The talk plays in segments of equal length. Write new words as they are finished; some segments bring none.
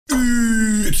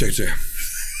Ček.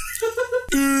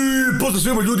 I pozdrav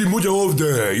svima ljudi, Mudja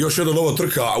ovde, još jedna nova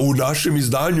trka u našem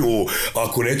izdanju.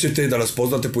 Ako nećete da nas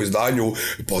poznate po izdanju,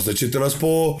 poznaćete nas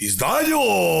po izdanju.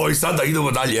 I sada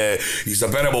idemo dalje,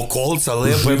 izaberemo kolca,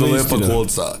 lepa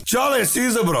kolca. Čale, si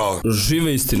izabrao?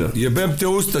 Žive istina. Jebem te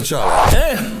usta, Čale.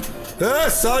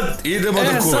 Sad idemo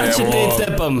da kuvemo. Sad ćete i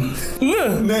cepam.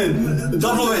 Ne,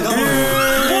 dablove.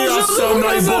 Ja sam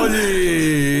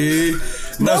najbolji.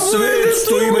 Na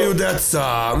svetu imaju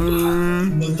deca.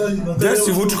 Gde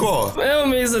si, Vučko? Evo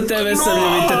me iza tebe sam,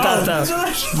 ljubite tata.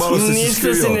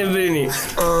 Ništa se ne brini.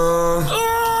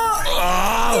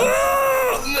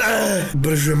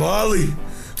 Brže, mali.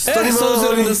 S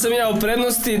obzirom da sam ja u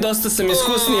prednosti, dosta sam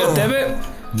iskusniji od tebe.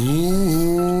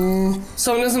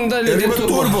 Samo ne znam da li ide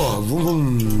turbo.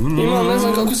 Ima, ne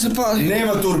znam kako se pali.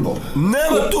 Nema turbo.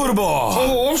 Nema turbo!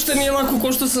 Ovo uopšte nije lako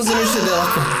ko što sam zamišljao da je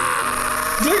lako.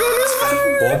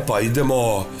 Opa,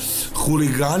 idemo.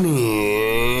 Huligani.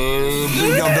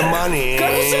 Bring out the money.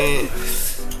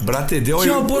 Brate, gdje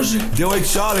ovaj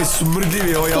Čale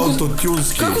smrdivi, ovaj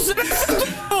autotunski? Kako se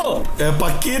restartujemo? Pa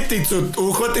kiticu,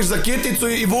 uhvatiš za kiticu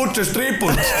i vučeš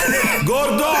triput.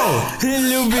 Gordol!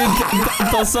 Ljubite,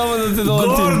 pa samo da te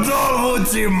dovatim. Gordol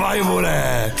vuci,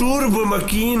 majmune! Turbo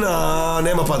makina.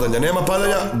 Nema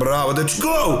padanja. Bravo,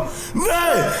 dečko!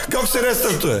 Ne! Kako se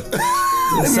restartuje?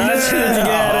 Sad ću da ti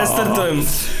ga restartujem.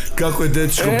 Kako je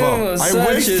dečko pao? I'm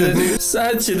wasted.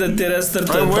 Sad će da ti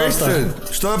restartujem, I'm tata. wasted.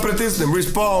 Što da pritisnem?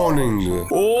 Respawning.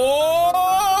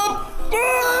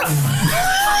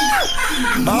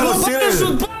 Alo, sine.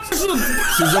 Parašut.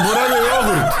 Si zaboravio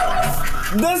jogurt.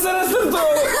 Da se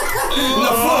restartujem.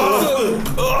 Na foru.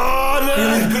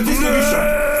 Ne. Pritisni više.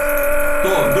 To,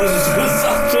 brzo.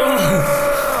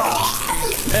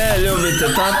 Ljubite,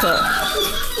 tata.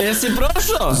 Jesi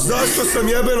prošao? Zašto sam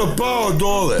jebeno pao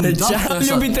dole? Ćao,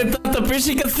 ljubite, tata,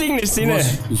 piši kad stigneš,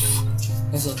 sine.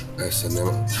 Sad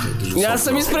nema. Ja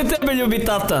sam ispred tebe, ljubi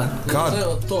tata. Kad?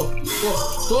 To,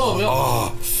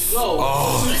 bravo.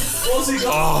 Vozi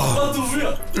ga, tatu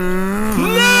vrija.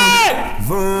 Ne!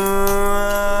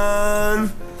 Van.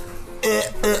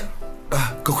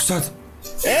 Kako sad?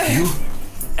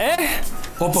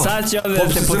 Opa. Sad će ovdje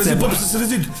da te pocepam. Popis se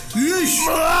sredi.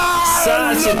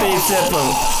 Sad će te i cepam.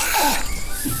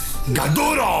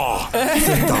 Gaduro!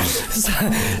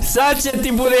 Sad će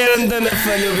ti bude jedan DNF,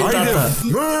 ljubi tata.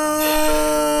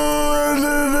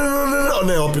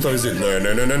 Ne, opet ovaj zid. Ne.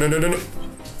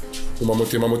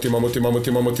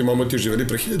 Imamo ti živeli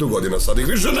pre 1000 godina, sad ih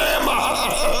više nema!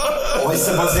 Ovaj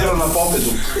se bazirao na pobedu.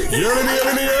 Ja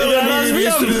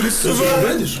razbijam!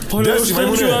 Pa ne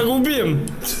što ću, ja ga ubijem.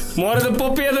 Mora da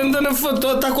popije jedan DNF,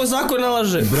 to tako zakon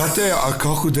nalaže. Brate, a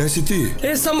kako, gde si ti?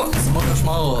 Samo... Mokaš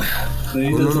malo.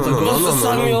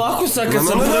 Sad mi je lako sad kad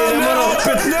sam prvi ne morao...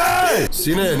 Ne!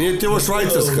 Sine, nije ti ovo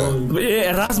Švajcarska.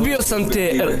 Razbio sam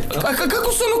te... A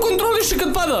kako se ono kontroliše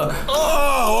kad pada?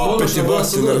 Opet je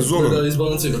brate, ne razumem. Da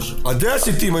izbalanciraš. A gde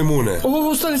si ti, majmune?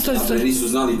 Stani. Nisu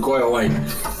znali ko je ovaj.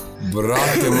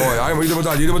 Brate moj, ajmo, idemo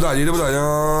dalje.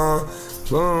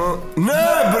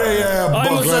 Ne bre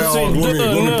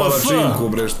glumi palačinku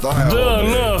bre, šta je ovo?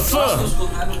 DNF!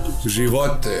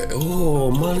 Živote,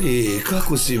 mali,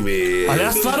 kako si mi? Ali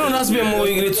ja stvarno razbijam ovu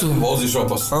igricu. Voziš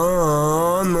opasno.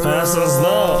 Pa ja sam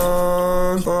znao.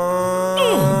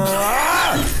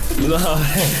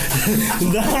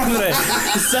 Dobre,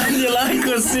 sad je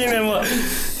lako, sine moj.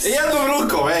 Jednom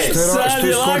rukom, ej. Sad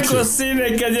je lako,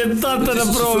 sine, kad je tata na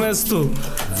prvom mestu.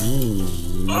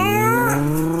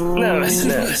 Nema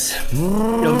se.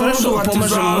 Jel prešao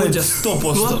pomažem Mudja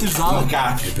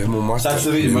 100%? Idemo master. Sad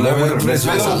se vidimo, ne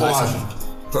sve da pomažem.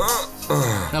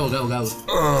 Bravo,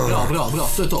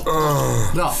 to je to.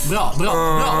 Bravo.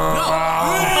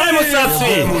 Ajmo sad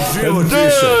svi!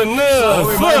 DNF!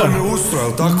 Ovo je majmun ustro,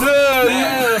 jel tako?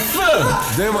 DNF!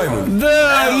 Gde je majmun?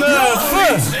 DNF!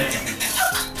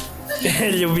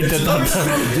 Ljubite tata.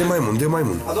 Gde je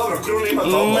majmun? A dobro, Krune ima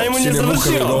to. Majmun je završio.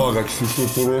 Sine, muka me od ovoga, što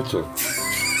to neće.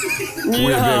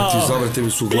 Ujebem ti, zavrte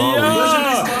mi su u glavu.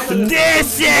 Gde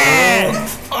se?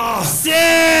 7!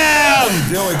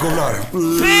 Gde je ovaj govnar?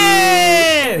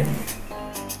 5!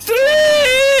 3!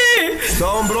 Šta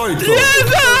on broji to? 1!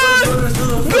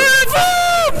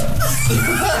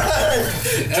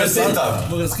 Čestitam.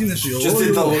 Moga skineš i ovo.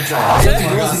 Čestitam, Lučan.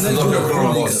 Ja sam dobio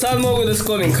Krunu. Sad mogu da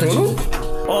sklonim Krunu.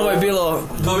 Ovo je bilo...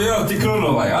 Dobio ti Krunu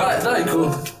ovaj, a? Daj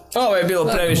Krunu. Ovo je bilo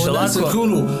previše lako. Daj se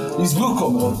Krunu.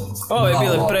 Izbrukom. Ovo je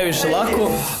bilo previše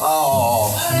lako.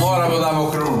 Moramo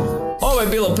damo Krunu. Ovo je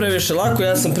bilo previše lako,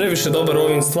 ja sam previše dobar u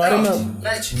ovim stvarima.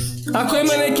 Ako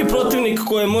ima neki protivnik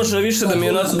koji može više da mi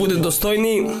onako bude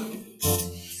dostojniji,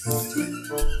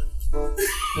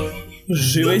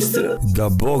 Živa istina. Da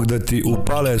Bog da ti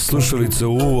upale slušalice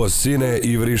u uvo, sine,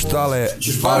 i vrištale,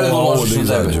 pametno ovo možeš da u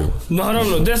tebe. izađu.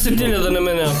 Naravno, 10.000 na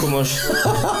mene ako može.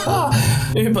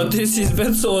 Pa ti si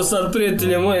izbecovao sad,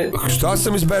 prijatelje moje. Šta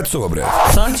sam izbecovao, bre?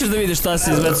 Sad ćeš da vidiš šta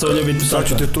si izbecovao, ljubiti Sad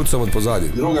ću te tucam od pozadnje.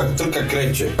 Druga trka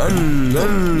kreće.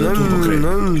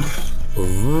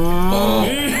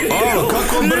 Alo,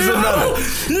 kako on brže od mene?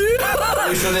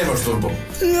 Više nemaš turbo.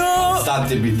 Ja, Sad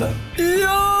ti je bitan.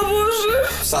 bože.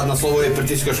 Sad na slovo E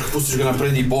pritiskaš, pustiš ga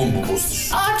napred i bombu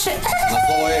pustiš. Oče! Na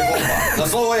slovo E bomba. Na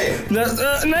slovo E!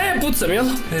 Ne, pucam, jel?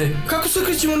 Kako se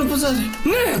okrećemo na pozadnje?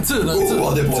 Ne! C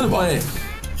pa E.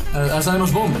 A sad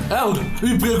imaš bombe. Evo ga.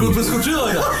 I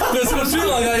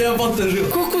preskočila ga, jebote živo.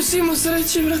 Koliko si imao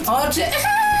sreće, brat? Oče!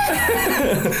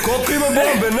 Koliko ima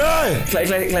bombe, ne!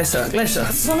 Gledaj sad. Gledaj sad.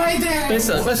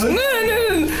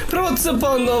 Ne. Prvo C pa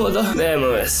onda ovo, da. Nema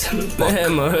veze.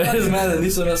 Mene,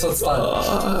 nisam ja sad stavio.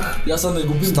 Ja sad ne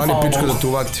gubim. Stani pičko da te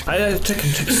uvati. Ajde, čekaj.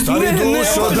 Stani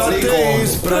dušo da te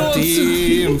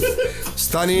ispratim.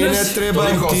 Stani, ne trebam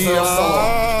ti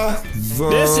ja.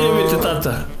 Gdje si ljubite,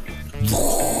 tata?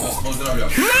 Pozdravljam.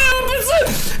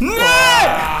 Ne!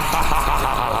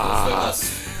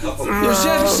 Još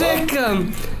ja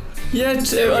čekam.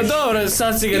 A dobro,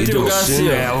 sad si ga ti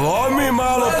ugasio. Lomi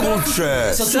malo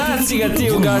kuće. Sad si ga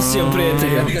ti ugasio,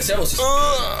 prijatelja. Ja bi ga sjavao si.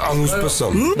 Ali uspio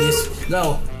sam. Nisi.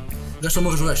 Dao. Znaš što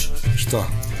moraš uveš? Šta?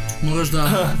 Moraš da...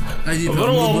 Ajde,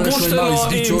 vrlo opušteno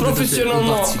i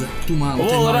profesionalno. Tu malo.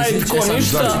 Wall ride ko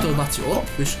ništa. To odbacio. O,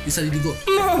 viš, i sad idi go.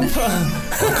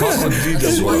 Kako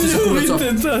ide zvoj?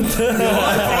 Ljubite, tata.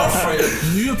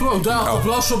 Nije prošao, da,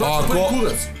 prošao, baš tvoj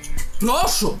kurac.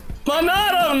 Prošao! Pa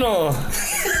naravno!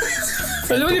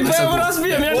 Ljudi, pa evo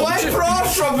razbijem, ja Ovo je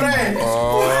prošao, bre!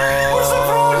 Možda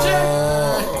prođe!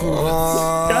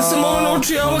 Ja sam ovo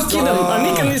naučio, ja ovo skidam, a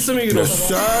nikad nisam igrao.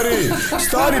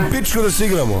 Stari pičko da se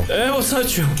igramo. Evo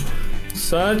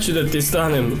sad ću da ti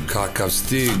stanem. Kakav si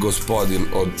ti gospodin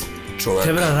od čoveka.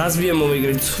 Te bra, razbijem ovu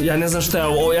igricu, ja ne znam šta je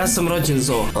ovo, ja sam rođen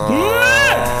za ovo.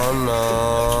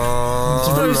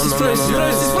 Spravi si!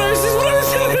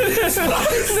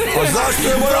 A zašto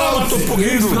je moj auto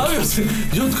poginut? Spravio si!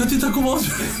 Jod, kad ti tako vozi?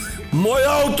 Moj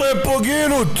auto je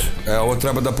poginut! Evo, ovo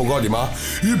treba da pogodim, a?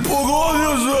 I pogodio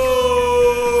sam!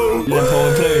 Lijepo,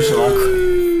 ovo previše lako.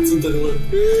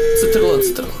 Crtrlo.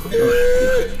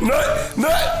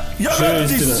 Ne!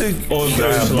 Jebati se! Ovo je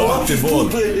previše lako.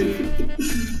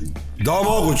 Da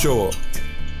moguće ovo?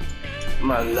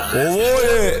 Ma da. Ovo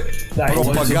je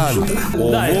propaganda.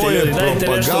 Ovo je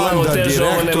propaganda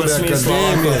direktore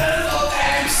akademije.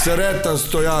 Sretan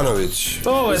Stojanović.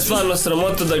 Ovo je stvarno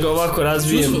sramota da ga ovako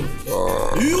razbijem.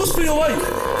 I uspio ovaj!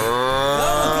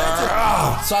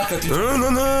 Svaka ti...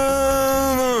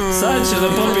 Sad ćeš da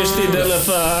popiješ ti DLF.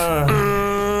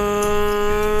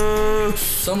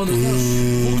 Samo da znaš,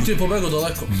 Vuk ti je pobegao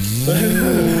daleko.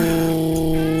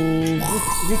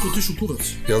 Vuku tiš u kurac.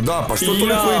 Jel da, pa što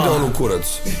toliko ide on u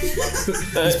kurac?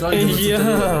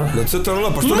 Na CTRL,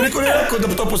 pa što mi niko nije rekao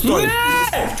da to postoji?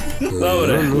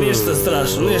 Dobre, ništa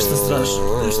strašno.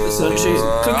 Znači,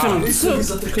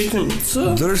 kliknem C.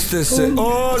 Držite se,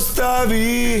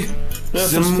 ostavi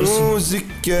se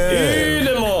muzike.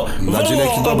 Idemo,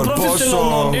 vrlo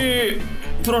profesionalno i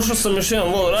prošao sam još jedan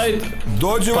wall ride.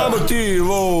 Dođi vamo ti,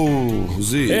 low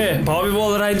zi. Pa ovi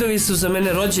wall ride-ovi su za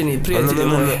mene rođeni, prijatelji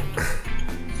moji.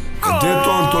 Gdje je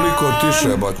to on toliko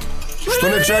otišao, bat? Što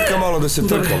ne čeka malo da se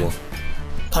trkamo?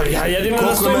 Pa ja jedino da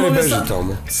Koliko je stojim meni ovdje beži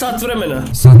tamo? sat vremena.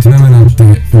 Sat vremena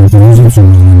te uložit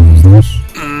vremena, znaš?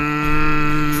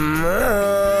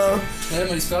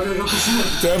 Ema, ispravio ga pošima.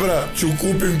 Tebra, ću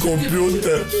kupim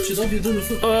kompjuter. Će dobije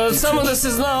DLF. Samo da se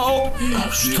zna o...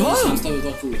 Što? Sam stavio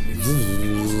dva kula.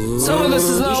 Samo da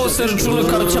se zna ovo se računa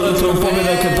kao Čaletrova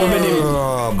pobjeda kad pobedim.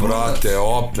 Brate,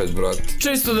 opet, brate.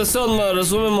 Čisto da se odmah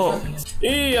razumemo.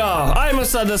 I ja, ajmo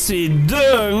sada svi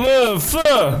DNF.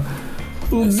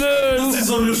 Si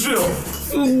zamljušio.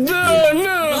 DNF.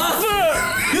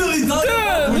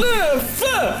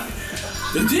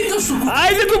 Ti igraš u kurac.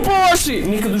 Ajde tu poši!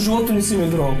 Nikad u životu nisam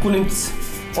igrao, kunim ti se.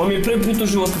 Ovo mi je prvi put u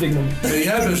životu da igram.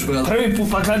 Jebeš, brate. Prvi put,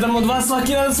 pa gledamo dva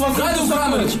svaki dan svako. Gledaj u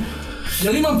kameru.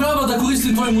 Jel imam prava da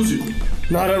koristim tvoju muziku?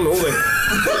 Naravno, uvek.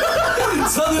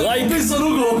 Sad je napisan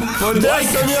ugovor. Pa gdje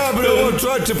sam ja, bre, ovo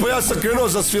čovječe, pa ja sam krenuo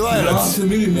za svilajnac.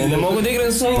 Ne mogu da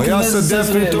igram s ovim Pa ja sam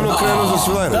definitivno krenuo za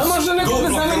svilajnac. Da može neko da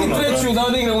zameni treću da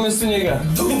odigram umjesto njega.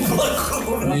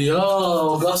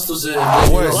 Jao, Gasttozze.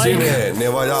 Ovo je sine, ne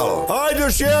valjalo. Ajde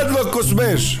još jedno ako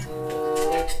smeš.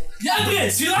 Ja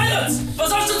bre, svilajnac! Pa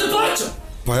zašto te plaćam?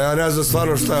 Pa ja ne znam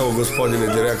stvarno šta je ovo,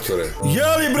 gospodine direktore.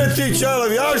 Jeli bre ti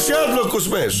čalavi, ja još jedno ako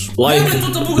smeš. Ne bre,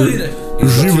 tu ta bugar ide.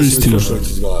 Živa istina.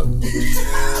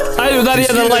 Ajde udari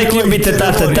jedan like, ljubite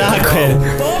tate, tako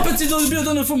je. Pa opet si bio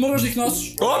DNF, moraš da ih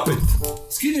nosiš. Opet?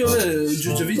 Skini ove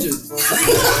džuđeviđe.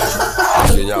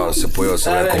 Izvinjavam se, pojeo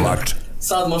sam neko mače.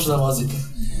 Sad može da vozite.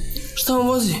 Šta on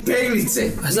vozi?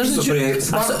 Peglice. A znaš da ću...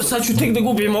 Sad ću tek da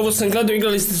gubim, ovo sam gledao,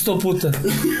 igrali ste 100 puta.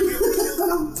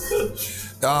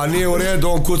 A, nije u redu,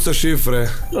 on kuca šifre.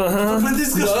 Aha.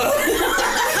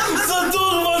 Sad tu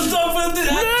možeš da preti...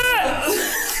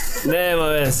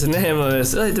 Nema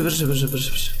veze. Dajte, brže.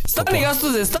 Stani,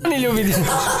 Gasttozze, stani, ljubiti.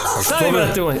 Stani,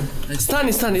 brate moj.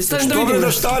 Stani da vidim nešto. Što bre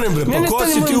da stanem bre, pa ko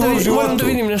si ti u mom životu? Moram da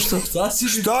vidim nešto.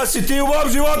 Šta si ti u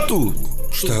mom životu?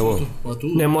 Šta je ovo?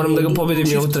 Ne, moram da ga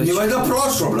pobedim i utrać. Nije valjda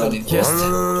prošlo, brad. Jeste.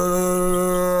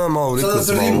 Malo riknac,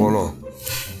 malo ono.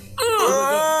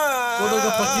 Ko da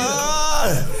ga pakira?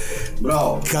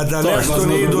 Bravo. Kada nešto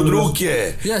ne ide od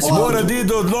ruke, mora da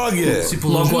ide od noge.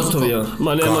 Ma gotov je.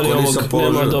 Ma nema ni ovog,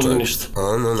 nema dobro ništa.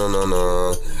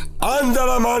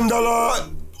 Andala mandala.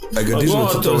 Aj ga dižem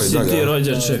sa Gotov si ti,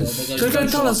 rođače. Kaj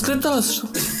talas, što?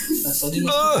 Sad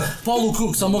imaš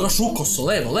polukrug, samo moraš ukoso,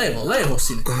 levo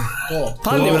sine.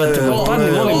 Padni, brate,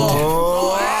 padni, molim te.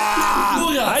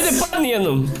 Ajde, padni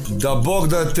jednom. Da Bog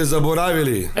da te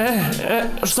zaboravili.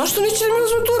 Zašto neće da mi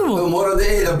uzme turbo? Mora da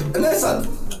ide, ne sad.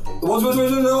 Vozi,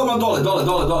 dole.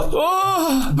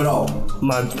 Bravo.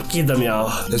 Ma, kidam ja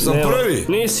ovo. Jesam prvi?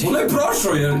 Nisi. Ono je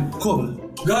prošao, jer... Ko?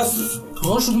 Gasttozz.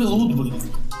 Prošao me lud, boli.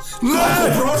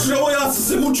 Ne, prošao, ovo ja sam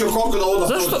se mučio koliko da ovo...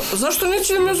 Zašto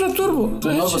neće da mi uzme turbo?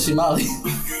 Mnogo si mali.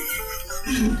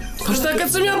 Pa šta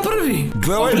kad sam ja prvi?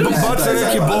 Gledaj, baca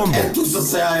neke bombe. Tu sam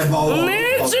se ja jebao.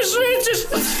 Nećeš.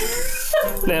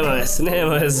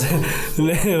 Nema veze.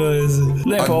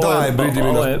 A daj, bridi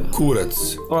mi na kurac.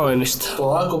 Ovo je ništa.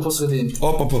 Polako po sredini.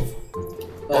 Op.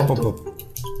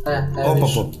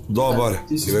 Dobar.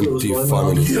 Idem ti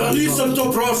family. Ja nisam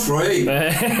to prošao, ej.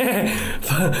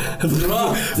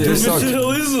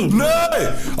 Ne,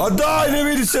 a daj, ne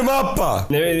vidi se mapa.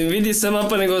 Ne vidi se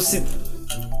mapa, nego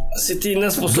si ti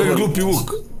nesposoban. Gledaj glupi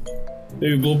vuk.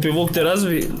 Glupi vuk te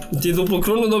razbi. Ti je duplo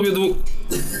krunu dobio dvuk.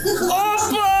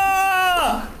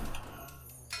 Opa!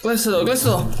 Gledaj se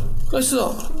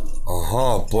do.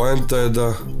 Aha, poenta je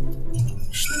da...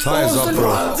 Šta je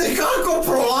zapravo? Te kako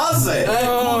prolaze?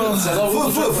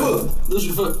 F. Drži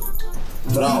F.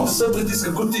 Bravo. Sve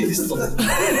pritiska ko ti isto.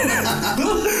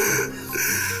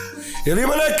 Jel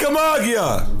ima neka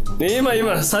magija?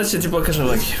 Ima, sad će ti pokažem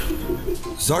magiju.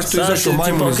 Zašto je izašao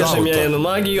majmun iz Sad ću ti pokažem ja auta? jednu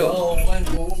magiju. Ovo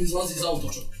mi izlazi iz auta,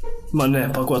 čak. Ma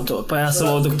ne, pa gotovo, pa ja sam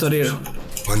ovo doktorirao.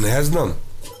 Pa ne znam.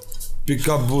 Pick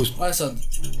up boost. Ajde sad.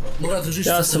 Mora držiš.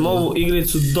 Ja sam ovu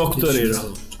igricu doktorirao.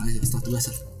 Ajde, stati, gledaj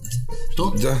sad.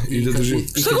 To? Da, i da držim.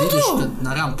 I kad ideš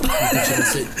na rampu, kad će da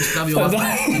se ispravi ovako,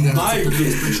 i da se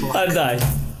ispriš ovako. A daj.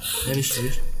 Ne viš,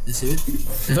 ne se vidi?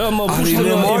 Veoma Ali opušteno ne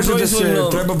i može da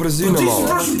proizvoljno. se, treba brzina Ti si malo.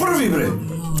 prošao prvi, bre.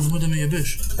 Nemoj da me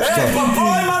jebeš. Pa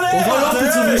pojma nema.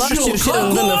 Pašće još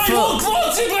jedan DNF.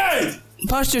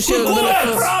 Pašće još jedan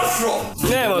DNF.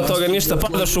 Nema toga ništa,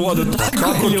 padaš u vodu.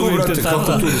 Kako tu, brate,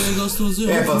 kako tu?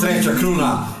 Pa treća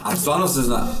kruna. A stvarno se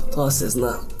zna. To se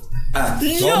zna.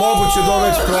 To moguće da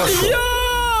već prošlo.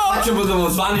 Pa ćemo da mu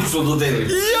zvanično dodelimo.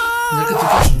 Neka ti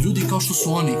kažem, ljudi kao što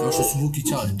su oni, kao što su Vuki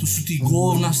Ćali, tu su ti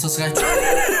govna sa srećom.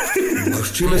 A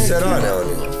s čime se rane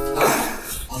oni?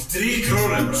 A 3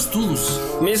 krune. Stulus.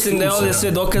 Mislim da je ovdje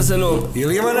sve dokazano.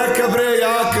 Ili ima neka bre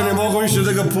jaka, ne mogu više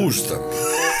da ga puštam.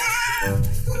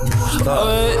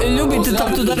 Ljubite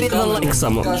tatu da jedan like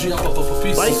samo. Kaži ja pa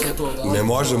popisao sve to da... Ne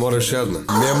može, moraš jedna.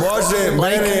 Ne može,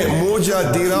 mene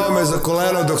muđa dirao me za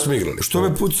koleno dok smo igrali. Što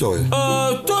me pucao je?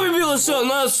 To bi bilo sve od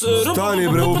nas. Stani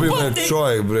bre, ubi me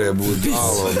čovjek bre,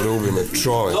 budalo bre, ubi me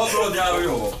čovjek. Dobro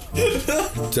odjavio ovo.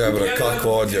 Te bre,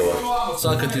 kakva odjeva.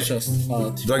 Svaka ti čast,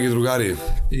 hvala ti. Dragi drugari,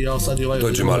 I ja sad i ovaj...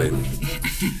 dođi mali.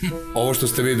 Ovo što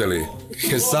ste vidjeli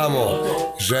je samo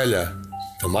želja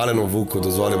da malenom Vuku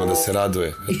dozvolimo da se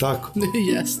raduje. Je tako?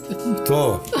 Jeste.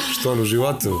 To što on u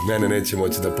životu mene neće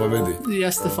moći da pobedi.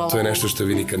 Jeste, hvala. To je nešto što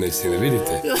vi nikad nećete ne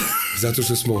vidite. Zato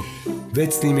što smo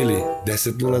već snimili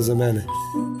 10:0 za mene.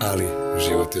 Ali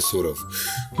život je surov.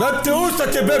 Znate,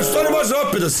 ustate beb, što ne može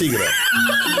opet da se igra?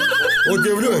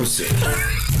 Odjavljujem se.